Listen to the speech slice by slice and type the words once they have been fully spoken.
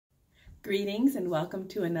Greetings and welcome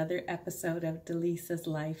to another episode of Delisa's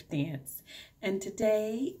Life Dance. And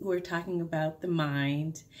today we're talking about the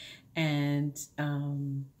mind and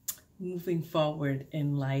moving forward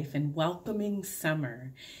in life and welcoming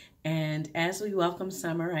summer. And as we welcome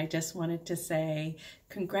summer, I just wanted to say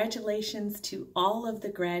congratulations to all of the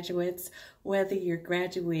graduates, whether you're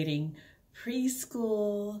graduating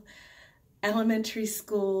preschool, elementary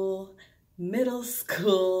school, middle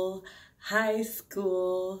school, high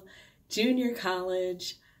school, junior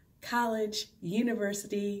college,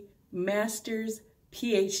 university, masters,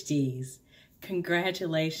 PhDs.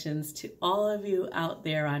 Congratulations to all of you out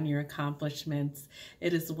there on your accomplishments.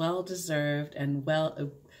 It is well deserved and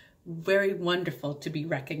very wonderful to be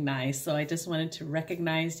recognized. So I just wanted to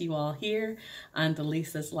recognize you all here on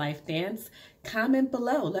Delisa's Life Dance. Comment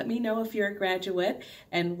below. Let me know if you're a graduate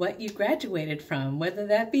and what you graduated from, whether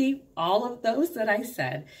that be all of those that I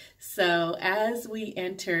said. So as we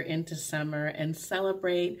enter into summer and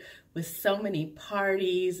celebrate with so many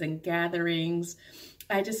parties and gatherings,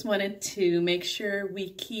 I just wanted to make sure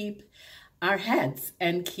we keep our heads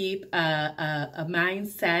and keep a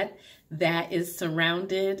mindset that is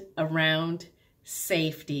surrounded around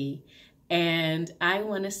safety. And I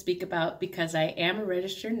want to speak about, because I am a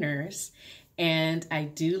registered nurse and I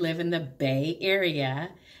do live in the Bay Area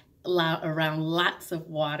around lots of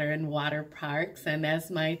water and water parks. And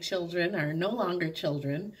as my children are no longer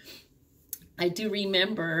children, I do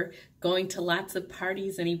remember going to lots of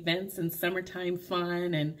parties and events and summertime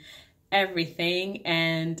fun and everything.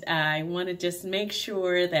 And I want to just make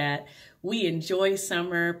sure that we enjoy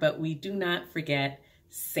summer, but we do not forget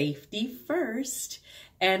safety first.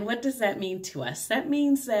 And what does that mean to us? That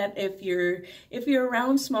means that if you're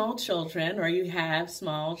around small children, or you have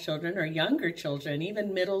small children or younger children,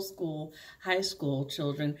 even middle school, high school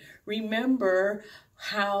children, remember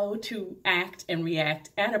how to act and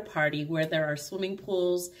react at a party where there are swimming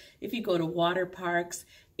pools, if you go to water parks,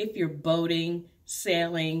 if you're boating,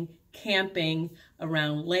 sailing, camping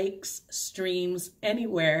around lakes, streams,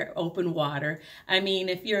 anywhere, open water. I mean,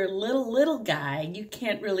 if you're a little guy, you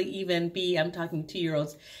can't really even be, I'm talking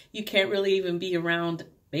 2-year-olds, you can't really even be around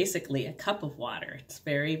basically a cup of water. It's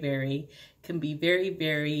can be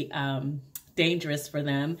very dangerous for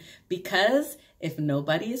them, because if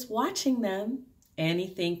nobody is watching them,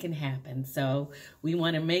 anything can happen. So we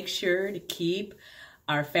want to make sure to keep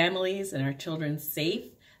our families and our children safe.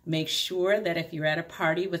 Make sure that if you're at a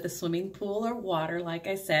party with a swimming pool or water, like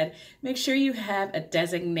I said, make sure you have a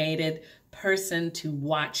designated person to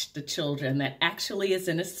watch the children that actually is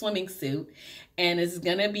in a swimming suit and is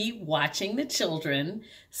going to be watching the children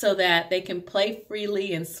so that they can play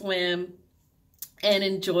freely and swim and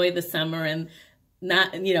enjoy the summer. And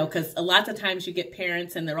not, because a lot of times you get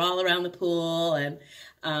parents and they're all around the pool, and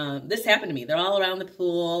this happened to me. They're all around the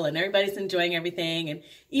pool and everybody's enjoying everything. And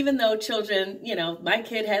even though children, my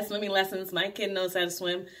kid has swimming lessons, my kid knows how to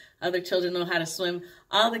swim, other children know how to swim,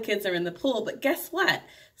 all the kids are in the pool. But guess what?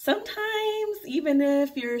 Sometimes, even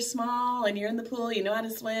if you're small and you're in the pool, you know how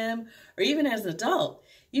to swim, or even as an adult,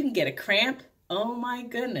 you can get a cramp. Oh my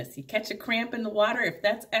goodness, you catch a cramp in the water. If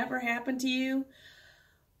that's ever happened to you,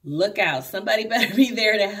 look out. Somebody better be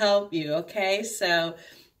there to help you, okay? So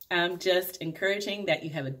I'm just encouraging that you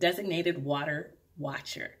have a designated water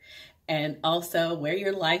watcher. And also wear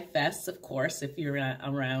your life vests, of course, if you're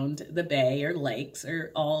around the bay or lakes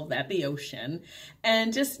or all of that, the ocean.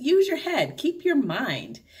 And just use your head. Keep your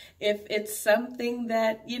mind. If it's something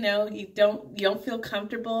that, you don't feel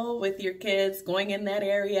comfortable with your kids going in that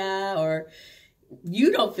area, or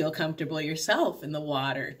you don't feel comfortable yourself in the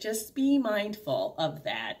water, just be mindful of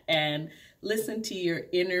that and listen to your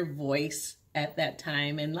inner voice at that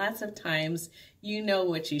time. And lots of times, you know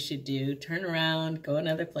what you should do. Turn around, go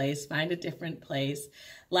another place, find a different place.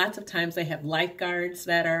 Lots of times they have lifeguards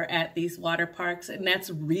that are at these water parks, and that's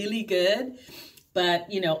really good. But,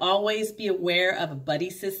 always be aware of a buddy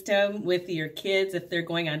system with your kids. If they're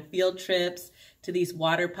going on field trips to these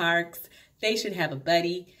water parks, they should have a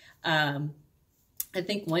buddy. I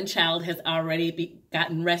think one child has already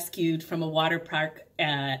gotten rescued from a water park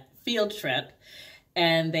field trip,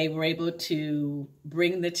 and they were able to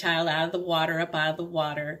bring the child up out of the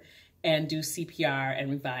water, and do CPR and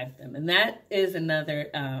revive them. And that is another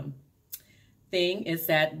thing, is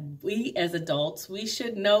that we as adults, we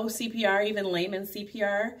should know CPR, even layman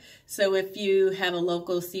CPR. So if you have a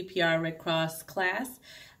local CPR Red Cross class,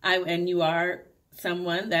 and you are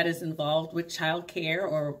someone that is involved with childcare,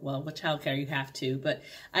 or with childcare you have to, but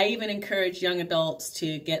I even encourage young adults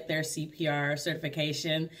to get their CPR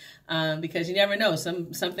certification, because you never know,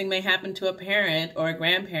 something may happen to a parent or a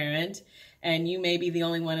grandparent, and you may be the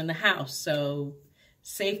only one in the house. So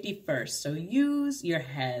safety first. So use your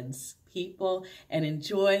heads, people, and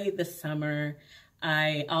enjoy the summer.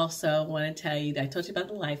 I also want to tell you, I told you about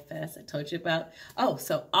the Life Vest. I told you about,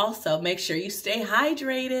 so also make sure you stay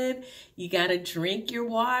hydrated. You got to drink your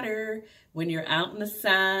water when you're out in the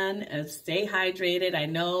sun and stay hydrated. I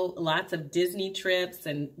know lots of Disney trips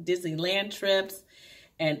and Disneyland trips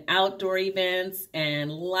and outdoor events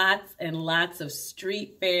and lots of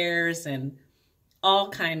street fairs and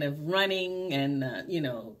all kind of running and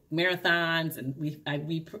marathons, and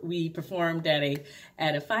we performed at a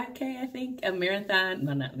 5K, I think, a marathon.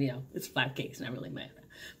 No, not it's 5K, it's not really a marathon,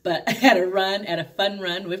 but at a fun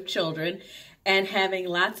run with children, and having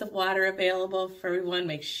lots of water available for everyone.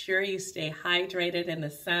 Make sure you stay hydrated in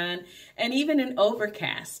the sun and even in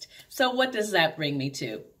overcast. So what does that bring me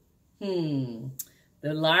to?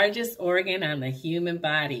 The largest organ on the human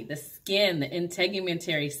body, the skin, the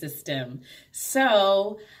integumentary system.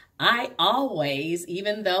 So I always,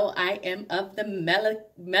 even though I am of the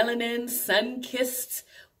melanin, sun-kissed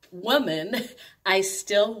woman, I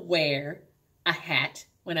still wear a hat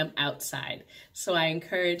when I'm outside. So I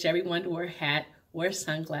encourage everyone to wear a hat, wear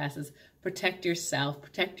sunglasses, protect yourself,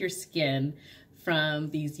 protect your skin from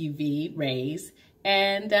these UV rays.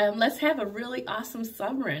 And let's have a really awesome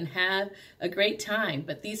summer and have a great time.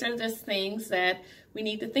 But these are just things that we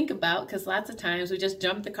need to think about, because lots of times we just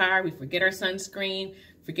jump the car, we forget our sunscreen,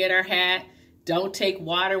 forget our hat, don't take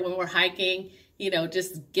water when we're hiking,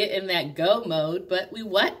 just get in that go mode. But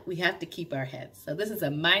we have to keep our heads. So this is a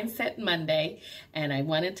Mindset Monday, and I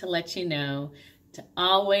wanted to let you know to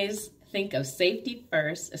always think of safety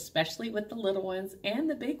first, especially with the little ones and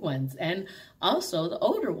the big ones, and also the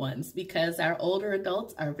older ones, because our older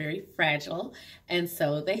adults are very fragile, and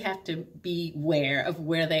so they have to be aware of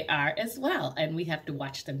where they are as well, and we have to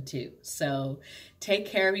watch them too. So take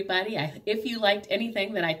care, everybody. If you liked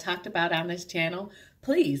anything that I talked about on this channel,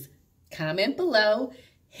 please comment below,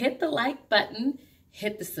 hit the like button,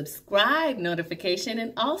 hit the subscribe notification,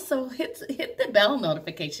 and also hit the bell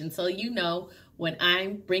notification so you know when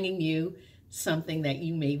I'm bringing you something that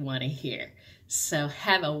you may want to hear. So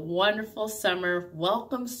have a wonderful summer.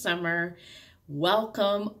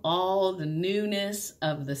 Welcome all the newness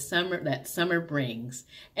of the summer that summer brings,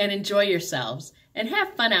 and enjoy yourselves and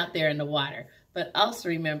have fun out there in the water. But also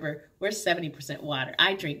remember, we're 70% water.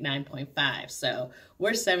 I drink 9.5, so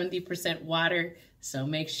we're 70% water. So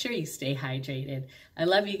make sure you stay hydrated. I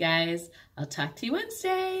love you guys. I'll talk to you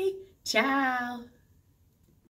Wednesday. Ciao.